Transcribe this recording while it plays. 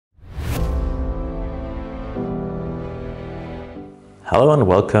Hello and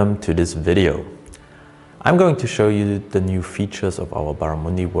welcome to this video. I'm going to show you the new features of our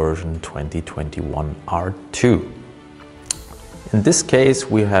Barramundi version 2021 R2. In this case,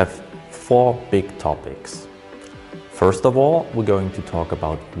 we have four big topics. First of all, we're going to talk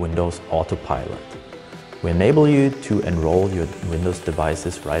about Windows Autopilot. We enable you to enroll your Windows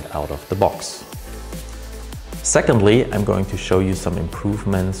devices right out of the box. Secondly, I'm going to show you some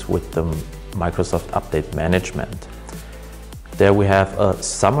improvements with the Microsoft Update Management. There we have a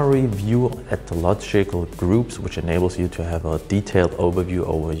summary view at the logical groups, which enables you to have a detailed overview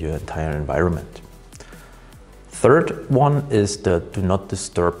over your entire environment. Third one is the Do Not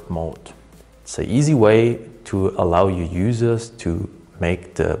Disturb mode. It's an easy way to allow your users to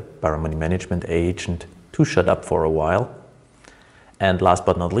make the Barramundi Management Agent to shut up for a while. And last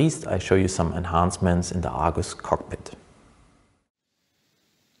but not least, I show you some enhancements in the Argus cockpit.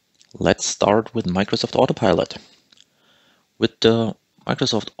 Let's start with Microsoft Autopilot. With the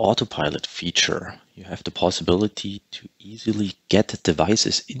Microsoft Autopilot feature, you have the possibility to easily get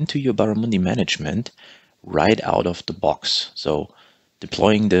devices into your Barramundi management right out of the box. So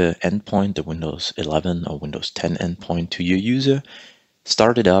deploying the endpoint, the Windows 11 or Windows 10 endpoint to your user,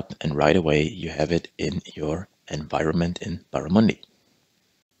 start it up, and right away you have it in your environment in Barramundi.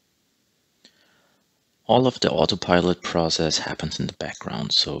 All of the autopilot process happens in the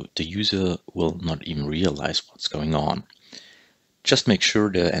background, so the user will not even realize what's going on. Just make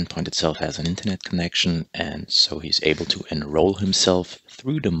sure the endpoint itself has an internet connection, and so he's able to enroll himself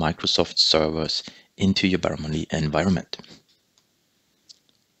through the Microsoft servers into your Barramundi environment.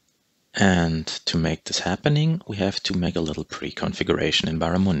 And to make this happening, we have to make a little pre-configuration in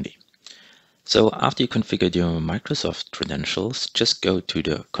Barramundi. So after you configured your Microsoft credentials, just go to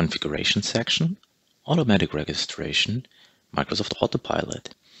the configuration section, automatic registration, Microsoft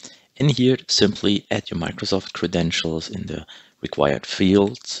Autopilot. In here, simply add your Microsoft credentials in the required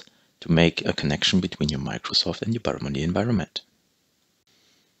fields to make a connection between your Microsoft and your Barramundi environment.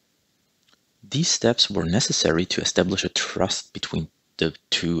 These steps were necessary to establish a trust between the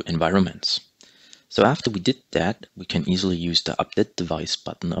two environments. So after we did that, we can easily use the Update Device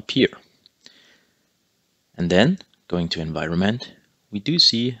button up here. And then, going to Environment, we do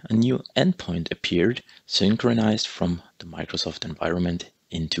see a new endpoint appeared, synchronized from the Microsoft environment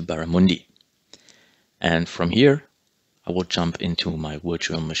into Barramundi. And from here, I will jump into my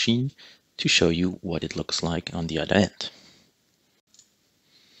virtual machine to show you what it looks like on the other end.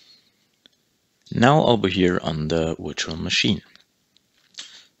 Now over here on the virtual machine.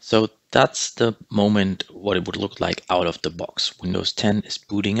 So that's the moment what it would look like out of the box. Windows 10 is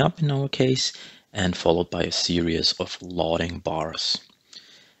booting up in our case, and followed by a series of loading bars.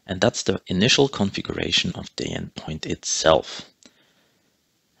 And that's the initial configuration of the endpoint itself.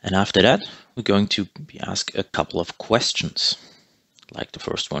 And after that, we're going to be asked a couple of questions, like the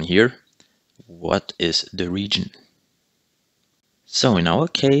first one here. What is the region? So in our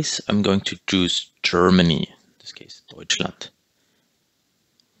case, I'm going to choose Germany, in this case, Deutschland.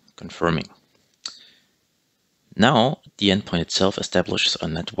 Confirming. Now, the endpoint itself establishes a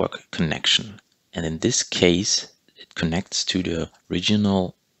network connection. And in this case, it connects to the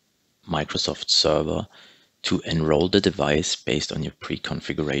regional Microsoft server to enroll the device based on your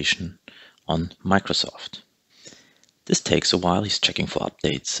pre-configuration on Microsoft. This takes a while. He's checking for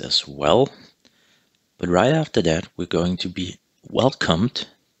updates as well. But right after that, we're going to be welcomed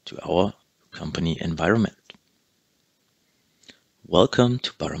to our company environment. Welcome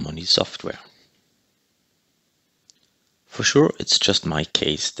to Barramundi software. For sure, it's just my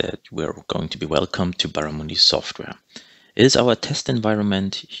case that we're going to be welcomed to Barramundi software. It is our test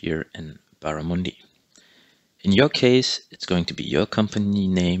environment here in Barramundi. In your case, it's going to be your company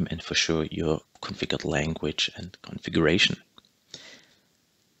name and for sure your configured language and configuration.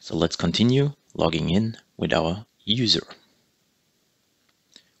 So let's continue logging in with our user.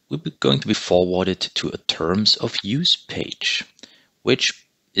 We're going to be forwarded to a terms of use page, which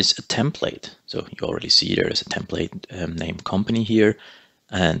is a template. So you already see there is a template named company here,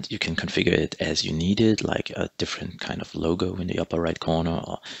 and you can configure it as you need it, like a different kind of logo in the upper right corner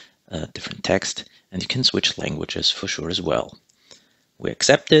or different text, and you can switch languages for sure as well. We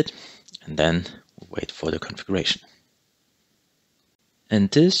accept it, and then we wait for the configuration. And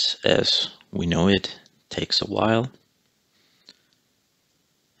this, as we know it, takes a while.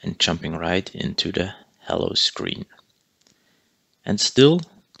 And jumping right into the hello screen. And still,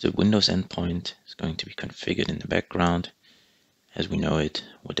 the Windows endpoint is going to be configured in the background, as we know it,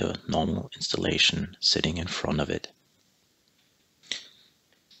 with a normal installation sitting in front of it.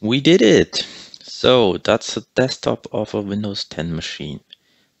 We did it! So that's a desktop of a Windows 10 machine.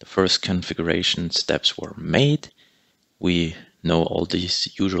 The first configuration steps were made. We know all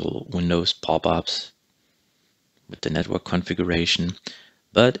these usual Windows pop-ups with the network configuration,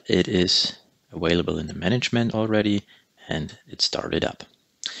 but it is available in the management already and it started up.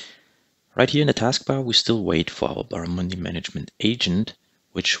 Right here in the taskbar, we still wait for our Barramundi management agent,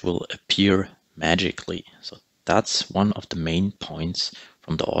 which will appear magically. So that's one of the main points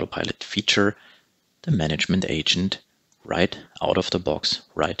from the autopilot feature, the management agent right out of the box,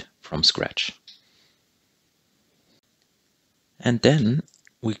 right from scratch. And then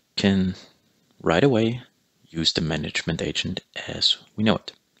we can right away use the management agent as we know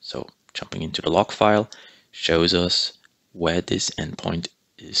it. So jumping into the log file shows us where this endpoint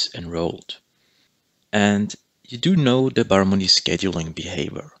is enrolled. And you do know the Barramundi scheduling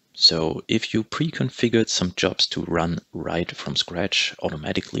behavior. So if you pre-configured some jobs to run right from scratch,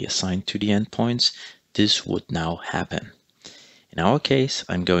 automatically assigned to the endpoints, this would now happen. In our case,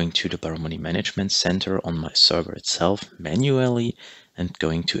 I'm going to the Barramundi Management Center on my server itself manually and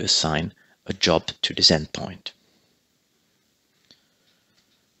going to assign a job to this endpoint.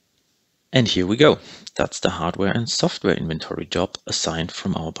 And here we go. That's the hardware and software inventory job assigned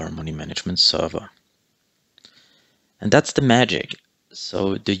from our Barramundi Management server. And that's the magic.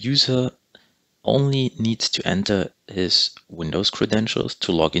 So the user only needs to enter his Windows credentials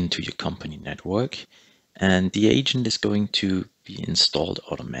to log into your company network, and the agent is going to be installed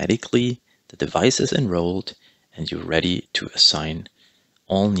automatically. The device is enrolled, and you're ready to assign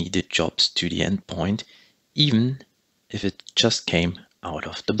all needed jobs to the endpoint, even if it just came out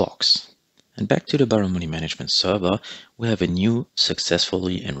of the box. And back to the Barramundi Management server, we have a new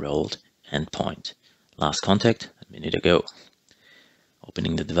successfully enrolled endpoint. Last contact a minute ago.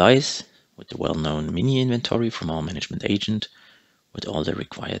 Opening the device with the well-known mini inventory from our management agent with all the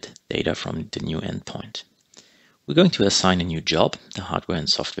required data from the new endpoint. We're going to assign a new job, the hardware and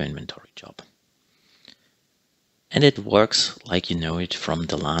software inventory job. And it works like you know it from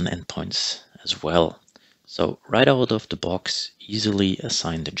the LAN endpoints as well. So right out of the box, easily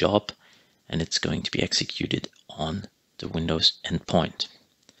assign the job, and it's going to be executed on the Windows endpoint.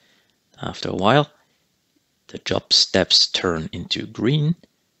 After a while, the job steps turn into green,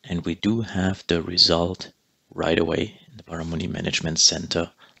 and we do have the result right away in the Barramundi Management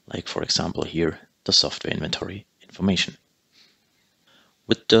Center, like for example here, the software inventory information.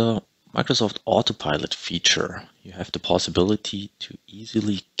 With the Microsoft Autopilot feature, you have the possibility to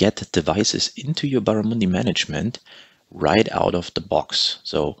easily get devices into your Barramundi management right out of the box.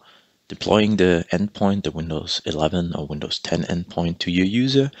 So deploying the endpoint, the Windows 11 or Windows 10 endpoint to your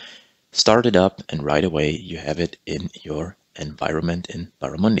user, start it up, and right away you have it in your environment in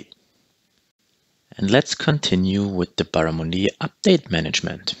Barramundi. And let's continue with the Barramundi update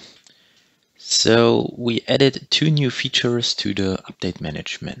management. So we added two new features to the update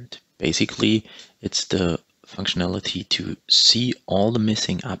management. Basically, it's the functionality to see all the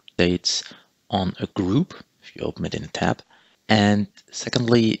missing updates on a group if you open it in a tab. And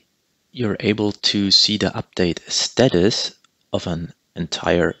secondly, you're able to see the update status of an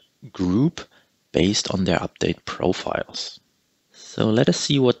entire group based on their update profiles. So let us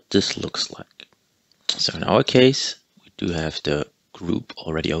see what this looks like. So in our case, we do have the group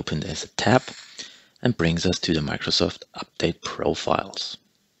already opened as a tab and brings us to the Microsoft Update Profiles.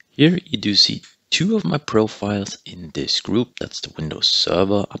 Here you do see two of my profiles in this group. That's the Windows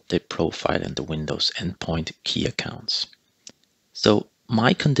Server Update Profile and the Windows Endpoint Key Accounts. So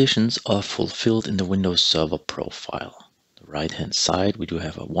my conditions are fulfilled in the Windows Server profile. The right-hand side, we do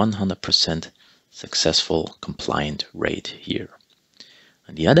have a 100% successful compliant rate here.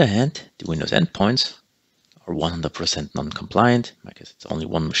 On the other hand, the Windows endpoints are 100% non-compliant. In my case, it's only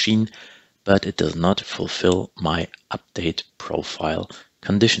one machine, but it does not fulfill my update profile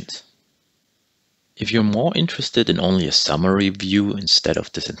conditions. If you're more interested in only a summary view instead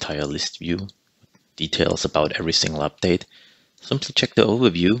of this entire list view, details about every single update, simply check the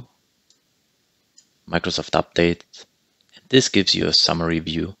overview, Microsoft Update, and this gives you a summary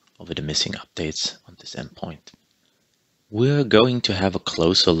view of the missing updates on this endpoint. We're going to have a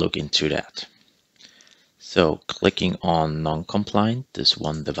closer look into that. So clicking on non-compliant, this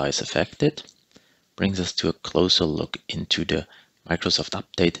one device affected, brings us to a closer look into the Microsoft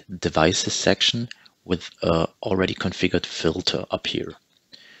Update devices section with a already configured filter up here.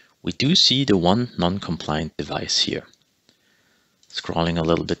 We do see the one non-compliant device here. Scrolling a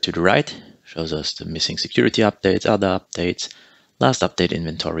little bit to the right shows us the missing security updates, other updates, last update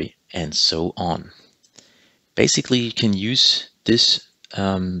inventory, and so on. Basically, you can use this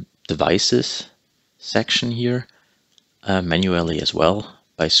devices section here manually as well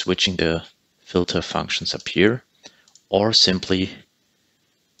by switching the filter functions up here, or simply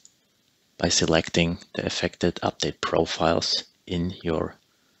by selecting the affected update profiles in your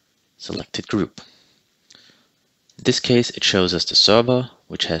selected group. In this case, it shows us the server,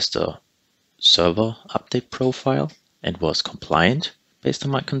 which has the server update profile and was compliant based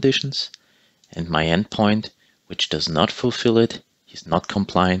on my conditions, and my endpoint, which does not fulfill it, is not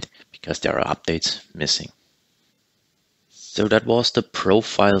compliant because there are updates missing. So that was the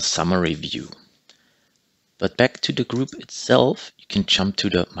profile summary view. But back to the group itself, you can jump to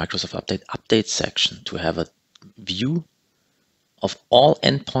the Microsoft Update section to have a view of all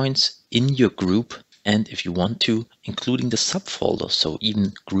endpoints in your group, and if you want to, including the subfolders, so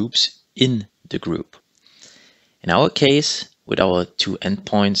even groups in the group. In our case, with our 2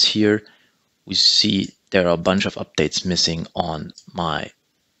 endpoints here, we see there are a bunch of updates missing on my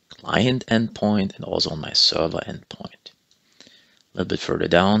client endpoint and also on my server endpoint. A little bit further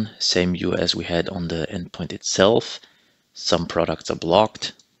down, same view as we had on the endpoint itself. Some products are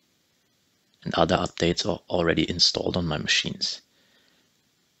blocked and other updates are already installed on my machines.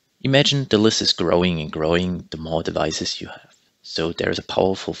 Imagine the list is growing and growing the more devices you have. So there's a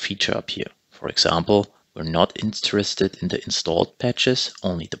powerful feature up here. For example, we're not interested in the installed patches,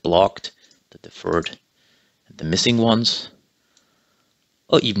 only the blocked, the deferred, and the missing ones,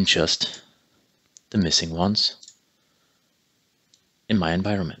 or even just the missing ones in my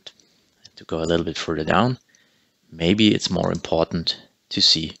environment. And to go a little bit further down, maybe it's more important to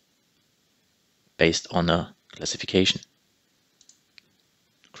see based on a classification.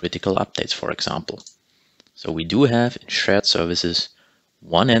 Critical updates, for example. So we do have in shared services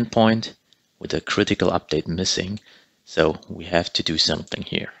 1 endpoint with a critical update missing, so we have to do something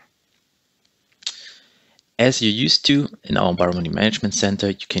here. As you're used to in our Environment Management Center,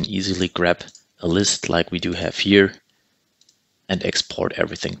 you can easily grab a list like we do have here and export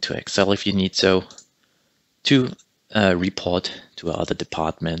everything to Excel if you need so, to report to other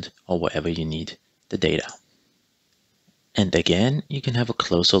department or wherever you need the data. And again, you can have a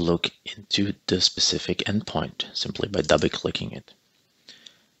closer look into the specific endpoint simply by double-clicking it.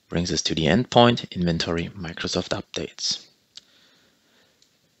 Brings us to the endpoint, Inventory, Microsoft Updates.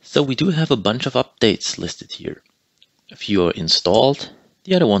 So we do have a bunch of updates listed here. A few are installed,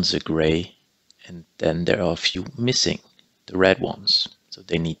 the other ones are gray, and then there are a few missing, the red ones, so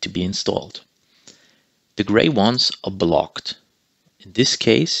they need to be installed. The gray ones are blocked. In this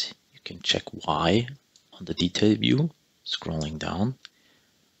case, you can check why on the detail view, scrolling down,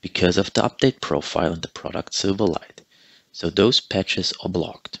 because of the update profile in the product Silverlight. So those patches are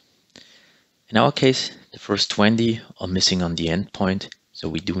blocked. In our case, the first 20 are missing on the endpoint, so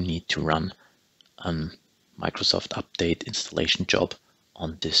we do need to run a Microsoft Update installation job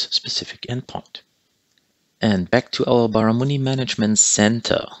on this specific endpoint. And back to our Barramundi Management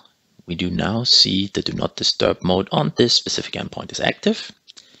Center, we do now see the Do Not Disturb mode on this specific endpoint is active,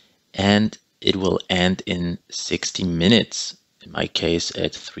 and it will end in 60 minutes, in my case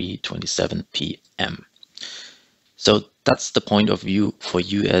at 3:27 p.m. So that's the point of view for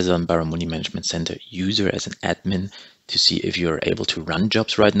you as a Barramundi Management Center user, as an admin, to see if you're able to run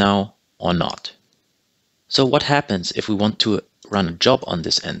jobs right now or not. So what happens if we want to run a job on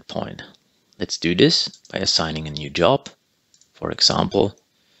this endpoint? Let's do this by assigning a new job. For example,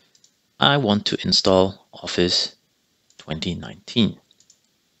 I want to install Office 2019. I'm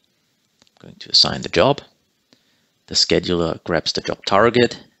going to assign the job. The scheduler grabs the job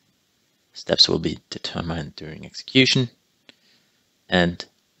target. Steps will be determined during execution. And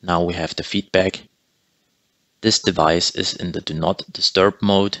now we have the feedback. This device is in the Do Not Disturb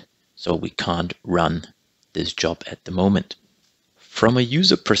mode, so we can't run this job at the moment. From a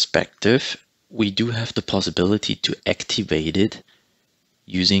user perspective, we do have the possibility to activate it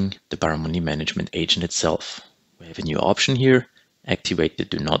using the Barramundi Management Agent itself. We have a new option here, activate the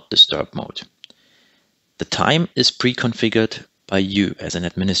Do Not Disturb mode. The time is pre-configured by you as an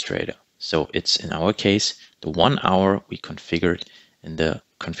administrator. So it's, in our case, the 1 hour we configured in the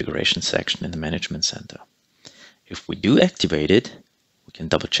configuration section in the Management Center. If we do activate it, we can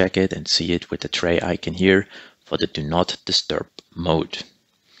double check it and see it with the tray icon here for the Do Not Disturb mode.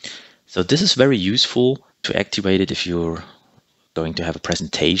 So this is very useful to activate it if you're going to have a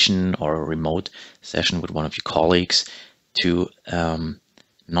presentation or a remote session with one of your colleagues, to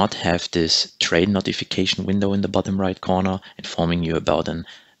not have this tray notification window in the bottom right corner informing you about an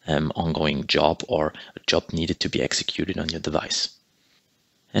ongoing job or a job needed to be executed on your device.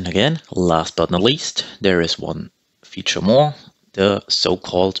 And again, last but not least, there is one feature more, the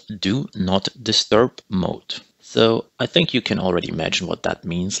so-called Do Not Disturb mode. So I think you can already imagine what that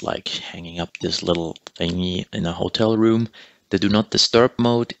means, like hanging up this little thingy in a hotel room. The Do Not Disturb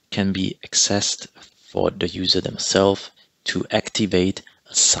mode can be accessed for the user themselves to activate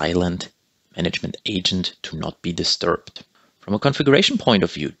a silent management agent to not be disturbed. From a configuration point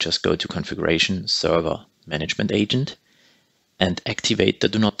of view, just go to Configuration Server Management Agent and activate the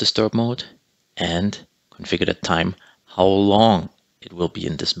Do Not Disturb mode and configure the time how long it will be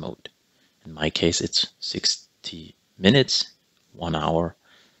in this mode. In my case, it's 60 minutes, 1 hour.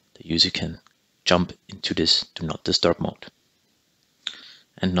 The user can jump into this Do Not Disturb mode.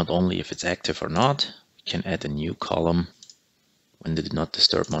 And not only if it's active or not, we can add a new column when the Do Not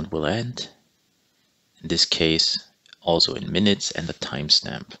Disturb mode will end. In this case, also in minutes and a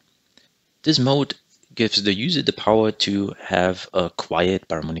timestamp. This mode gives the user the power to have a quiet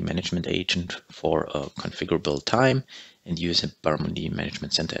Barramundi Management Agent for a configurable time, and you as a Barramundi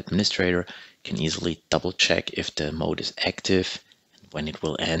Management Center administrator can easily double check if the mode is active and when it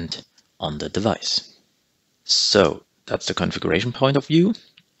will end on the device. So that's the configuration point of view.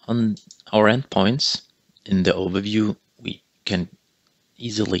 On our endpoints, in the overview, we can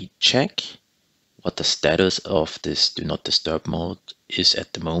easily check what the status of this Do Not Disturb mode is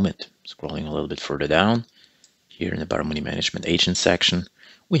at the moment. Scrolling a little bit further down, here in the Barramundi Management Agent section,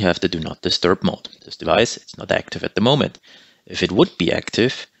 we have the Do Not Disturb mode. This device, it's not active at the moment. If it would be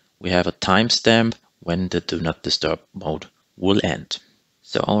active, we have a timestamp when the Do Not Disturb mode will end.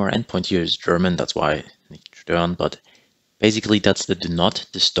 So our endpoint here is German, that's why I need to turn, but basically that's the Do Not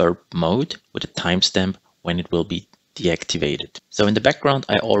Disturb mode with a timestamp when it will be deactivated. So in the background,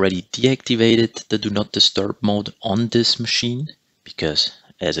 I already deactivated the Do Not Disturb mode on this machine because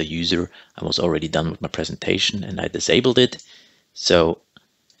as a user, I was already done with my presentation and I disabled it. So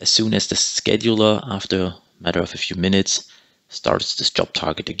as soon as the scheduler, after a matter of a few minutes, starts this job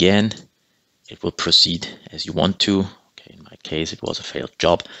target again, it will proceed as you want to. Okay, in my case, it was a failed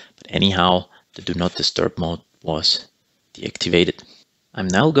job, but anyhow, the Do Not Disturb mode was deactivated. I'm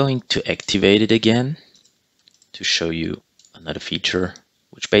now going to activate it again to show you another feature,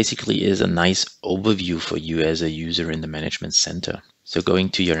 which basically is a nice overview for you as a user in the management center. So going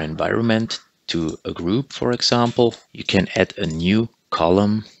to your environment, to a group, for example, you can add a new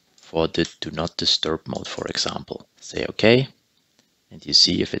column for the Do Not Disturb mode, for example. Say OK, and you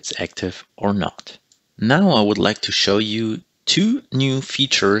see if it's active or not. Now I would like to show you two new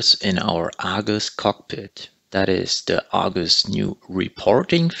features in our Argus cockpit. That is the Argus new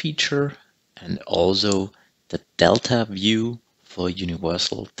reporting feature and also the Delta view for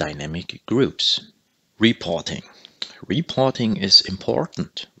universal dynamic groups. Reporting. Reporting is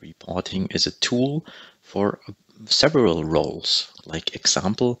important. Reporting is a tool for several roles. Like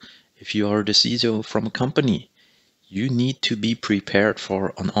example, if you are the CISO from a company, you need to be prepared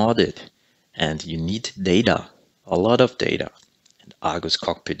for an audit and you need data, a lot of data. And Argus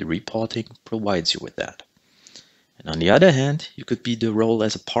Cockpit Reporting provides you with that. And on the other hand, you could be the role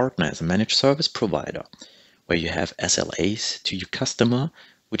as a partner, as a managed service provider, where you have SLAs to your customer,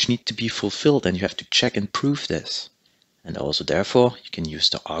 which need to be fulfilled and you have to check and prove this. And also therefore, you can use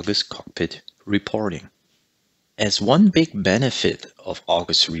the Argus Cockpit Reporting. As one big benefit of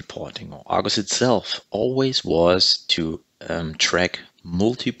Argus Reporting, or Argus itself, always was to track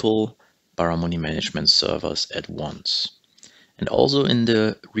multiple Barramundi management servers at once. And also in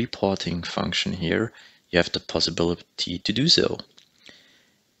the reporting function here, you have the possibility to do so.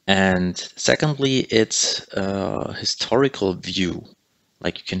 And secondly, it's a historical view,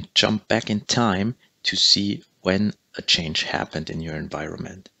 like you can jump back in time to see when a change happened in your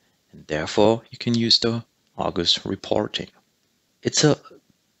environment. And therefore, you can use the Argus reporting. It's a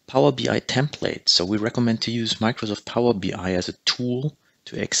Power BI template, so we recommend to use Microsoft Power BI as a tool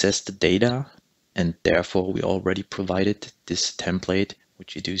to access the data, and therefore we already provided this template,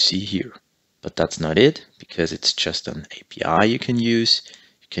 which you do see here. But that's not it, because it's just an API you can use.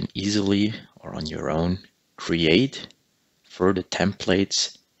 You can easily, or on your own, create further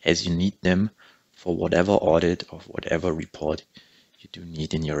templates as you need them for whatever audit or whatever report you do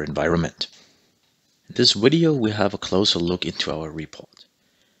need in your environment. In this video, we have a closer look into our report.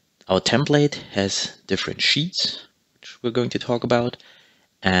 Our template has different sheets, which we're going to talk about,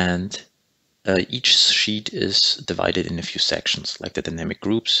 and each sheet is divided in a few sections, like the dynamic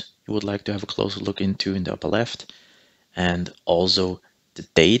groups you would like to have a closer look into in the upper left, and also the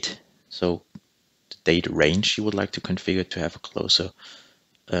date, so the date range you would like to configure to have a closer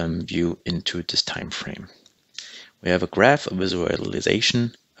view into this time frame. We have a graph, a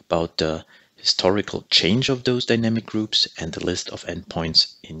visualization about the historical change of those dynamic groups and the list of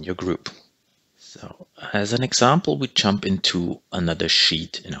endpoints in your group. So as an example, we jump into another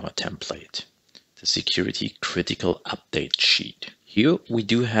sheet in our template, the security critical update sheet. Here we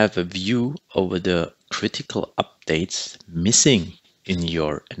do have a view over the critical updates missing in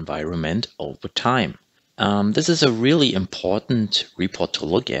your environment over time. This is a really important report to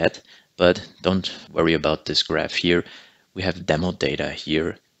look at, but don't worry about this graph here. We have demo data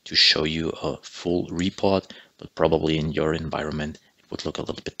here to show you a full report, but probably in your environment it would look a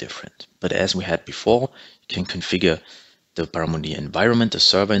little bit different. But as we had before, you can configure the Baramundi environment, the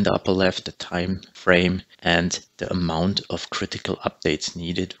server in the upper left, the time frame, and the amount of critical updates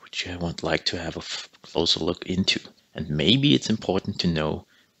needed, which you would like to have a closer look into. And maybe it's important to know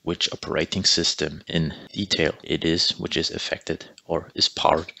which operating system in detail it is, which is affected or is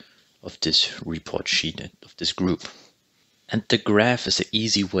part of this report sheet of this group. And the graph is an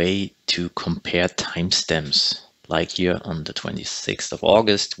easy way to compare timestamps. Like here on the 26th of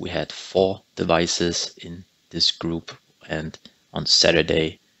August, we had 4 devices in this group, and on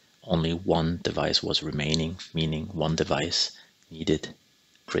Saturday, only 1 device was remaining, meaning 1 device needed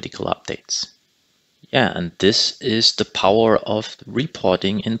critical updates. Yeah, and this is the power of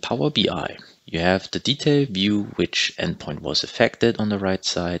reporting in Power BI. You have the detailed view, which endpoint was affected on the right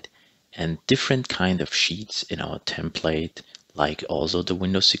side, and different kind of sheets in our template, like also the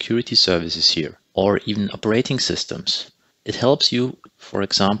Windows security services here, or even operating systems. It helps you, for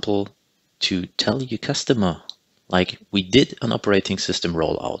example, to tell your customer, like we did an operating system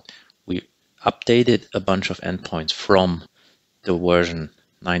rollout. We updated a bunch of endpoints from the version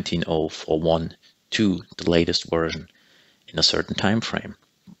 19.041 to the latest version in a certain time frame.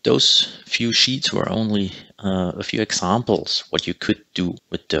 Those few sheets were only a few examples what you could do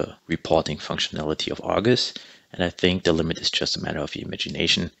with the reporting functionality of Argus, and I think the limit is just a matter of your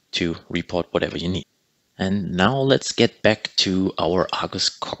imagination to report whatever you need. And now let's get back to our Argus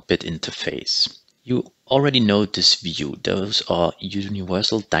cockpit interface. You already know this view. Those are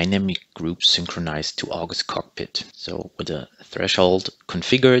universal dynamic groups synchronized to Argus cockpit. So with a threshold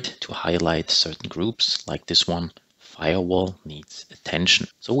configured to highlight certain groups, like this one, firewall needs attention.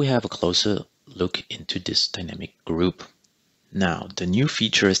 So we have a closer look into this dynamic group. Now, the new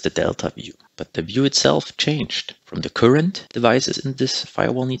feature is the delta view, but the view itself changed from the current devices in this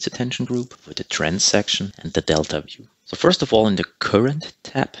firewall needs attention group with the trends section and the delta view. So first of all, in the current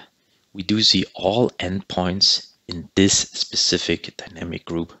tab, we do see all endpoints in this specific dynamic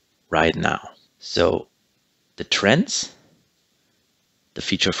group right now. So the trends, the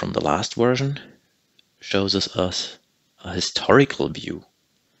feature from the last version, shows us a historical view,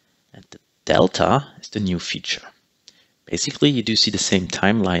 and the delta is the new feature. Basically, you do see the same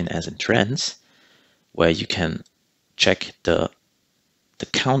timeline as in trends, where you can check the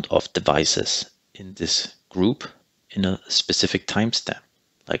count of devices in this group in a specific timestamp,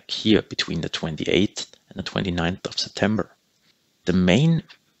 like here between the 28th and the 29th of September. The main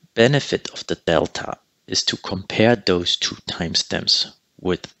benefit of the delta is to compare those two timestamps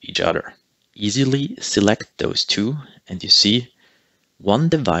with each other. Easily select those two, and you see one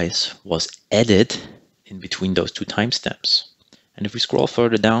device was added in between those two timestamps. And if we scroll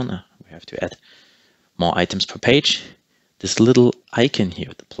further down, we have to add more items per page. This little icon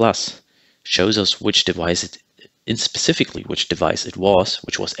here, the plus, shows us which device specifically which device it was,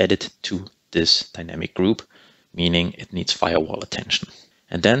 which was added to this dynamic group, meaning it needs firewall attention.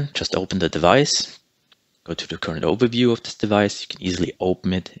 And then just open the device, go to the current overview of this device. You can easily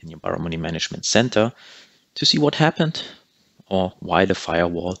open it in your Baramundi Management Center to see what happened or why the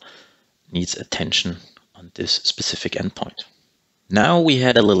firewall needs attention on this specific endpoint. Now we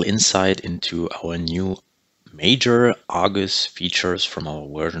had a little insight into our new major Argus features from our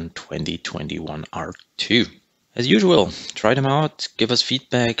version 2021 R2. As usual, try them out, give us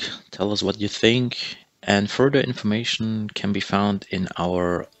feedback, tell us what you think, and further information can be found in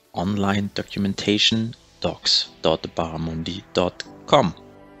our online documentation docs.baramundi.com.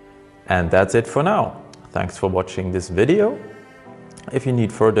 And that's it for now. Thanks for watching this video. If you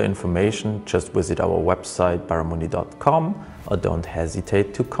need further information, just visit our website baramundi.com or don't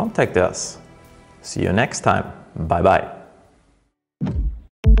hesitate to contact us. See you next time. Bye bye.